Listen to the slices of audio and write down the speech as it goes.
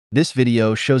This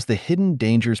video shows the hidden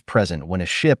dangers present when a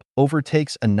ship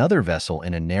overtakes another vessel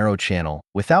in a narrow channel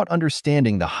without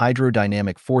understanding the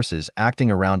hydrodynamic forces acting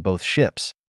around both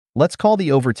ships. Let's call the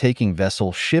overtaking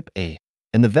vessel Ship A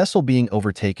and the vessel being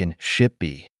overtaken Ship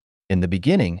B. In the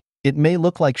beginning, it may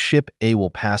look like Ship A will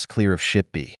pass clear of Ship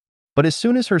B. But as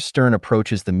soon as her stern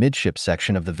approaches the midship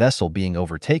section of the vessel being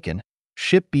overtaken,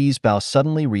 Ship B's bow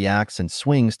suddenly reacts and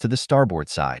swings to the starboard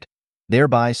side,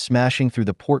 thereby smashing through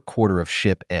the port quarter of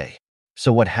Ship A.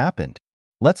 So what happened?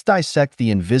 Let's dissect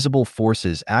the invisible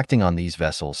forces acting on these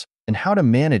vessels and how to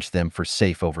manage them for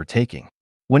safe overtaking.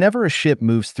 Whenever a ship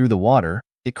moves through the water,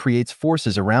 it creates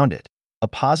forces around it. A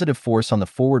positive force on the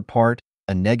forward part,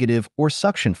 a negative or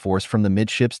suction force from the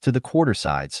midships to the quarter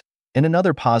sides, and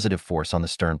another positive force on the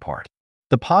stern part.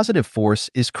 The positive force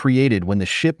is created when the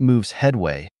ship moves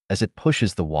headway as it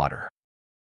pushes the water.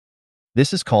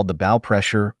 This is called the bow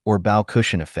pressure or bow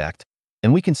cushion effect,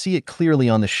 and we can see it clearly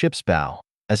on the ship's bow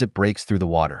as it breaks through the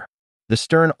water. The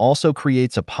stern also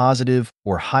creates a positive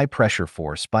or high pressure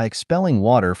force by expelling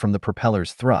water from the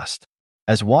propeller's thrust.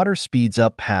 As water speeds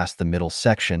up past the middle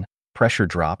section, pressure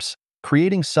drops,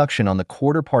 creating suction on the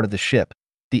quarter part of the ship,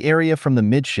 the area from the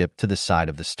midship to the side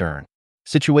of the stern.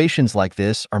 Situations like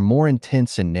this are more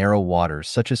intense in narrow waters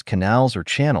such as canals or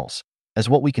channels, as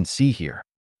what we can see here.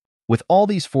 With all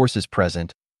these forces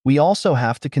present, we also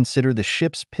have to consider the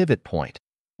ship's pivot point,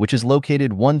 which is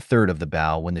located 1/3 of the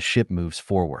bow when the ship moves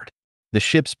forward. The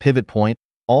ship's pivot point,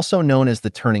 also known as the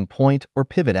turning point or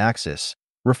pivot axis,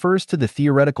 refers to the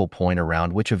theoretical point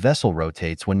around which a vessel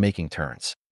rotates when making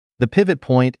turns. The pivot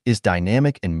point is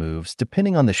dynamic and moves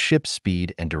depending on the ship's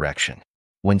speed and direction.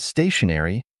 When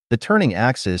stationary, the turning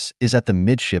axis is at the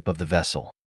midship of the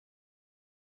vessel.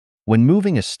 When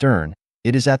moving astern,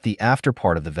 it is at the after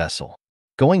part of the vessel.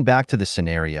 Going back to the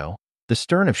scenario, the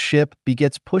stern of Ship B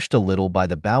gets pushed a little by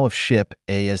the bow of Ship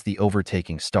A as the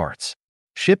overtaking starts.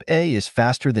 Ship A is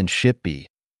faster than Ship B,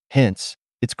 hence,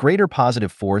 its greater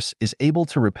positive force is able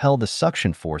to repel the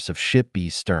suction force of Ship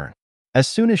B's stern. As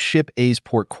soon as Ship A's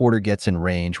port quarter gets in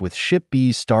range with Ship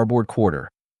B's starboard quarter,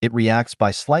 it reacts by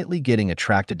slightly getting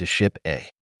attracted to Ship A.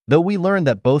 Though we learned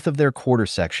that both of their quarter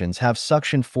sections have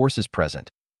suction forces present,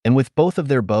 and with both of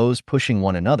their bows pushing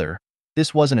one another,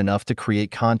 this wasn't enough to create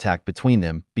contact between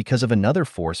them because of another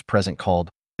force present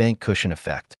called bank cushion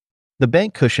effect. The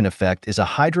bank cushion effect is a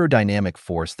hydrodynamic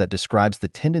force that describes the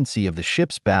tendency of the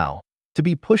ship's bow to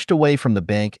be pushed away from the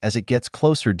bank as it gets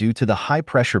closer due to the high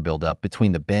pressure buildup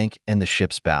between the bank and the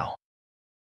ship's bow.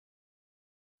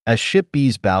 As Ship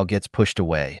B's bow gets pushed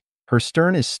away, her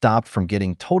stern is stopped from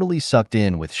getting totally sucked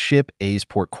in with Ship A's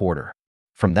port quarter.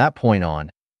 From that point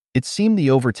on, it seemed the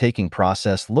overtaking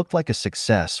process looked like a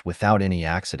success without any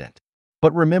accident.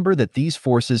 But remember that these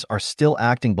forces are still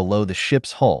acting below the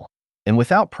ship's hull, and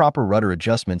without proper rudder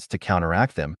adjustments to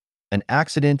counteract them, an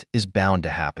accident is bound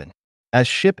to happen. As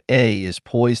Ship A is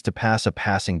poised to pass a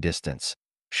passing distance,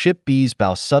 Ship B's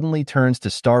bow suddenly turns to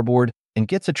starboard and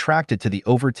gets attracted to the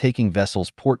overtaking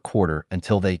vessel's port quarter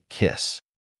until they kiss.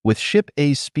 With Ship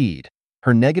A's speed,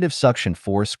 her negative suction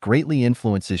force greatly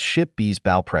influences Ship B's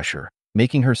bow pressure,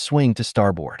 making her swing to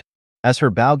starboard. As her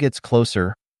bow gets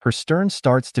closer, her stern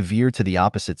starts to veer to the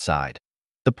opposite side,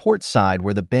 the port side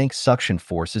where the bank suction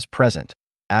force is present,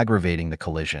 aggravating the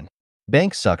collision.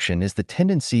 Bank suction is the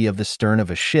tendency of the stern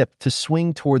of a ship to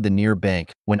swing toward the near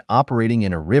bank when operating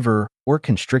in a river or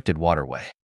constricted waterway.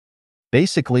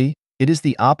 Basically, it is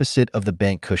the opposite of the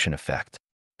bank cushion effect.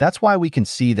 That's why we can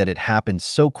see that it happens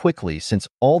so quickly since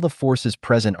all the forces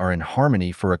present are in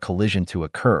harmony for a collision to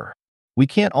occur. We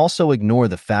can't also ignore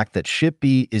the fact that Ship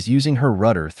B is using her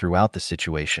rudder throughout the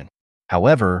situation.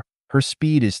 However, her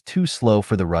speed is too slow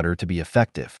for the rudder to be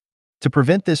effective. To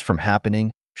prevent this from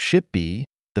happening, Ship B,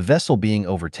 the vessel being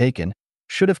overtaken,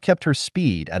 should have kept her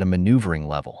speed at a maneuvering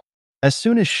level. As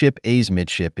soon as Ship A's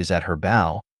midship is at her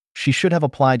bow, she should have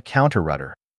applied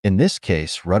counter-rudder, in this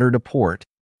case rudder to port,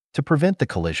 to prevent the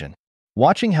collision.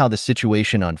 Watching how the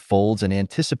situation unfolds and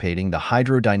anticipating the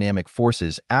hydrodynamic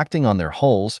forces acting on their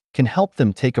hulls can help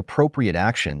them take appropriate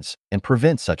actions and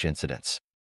prevent such incidents.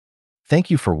 Thank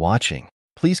you for watching.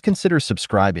 Please consider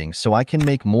subscribing so I can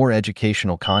make more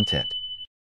educational content.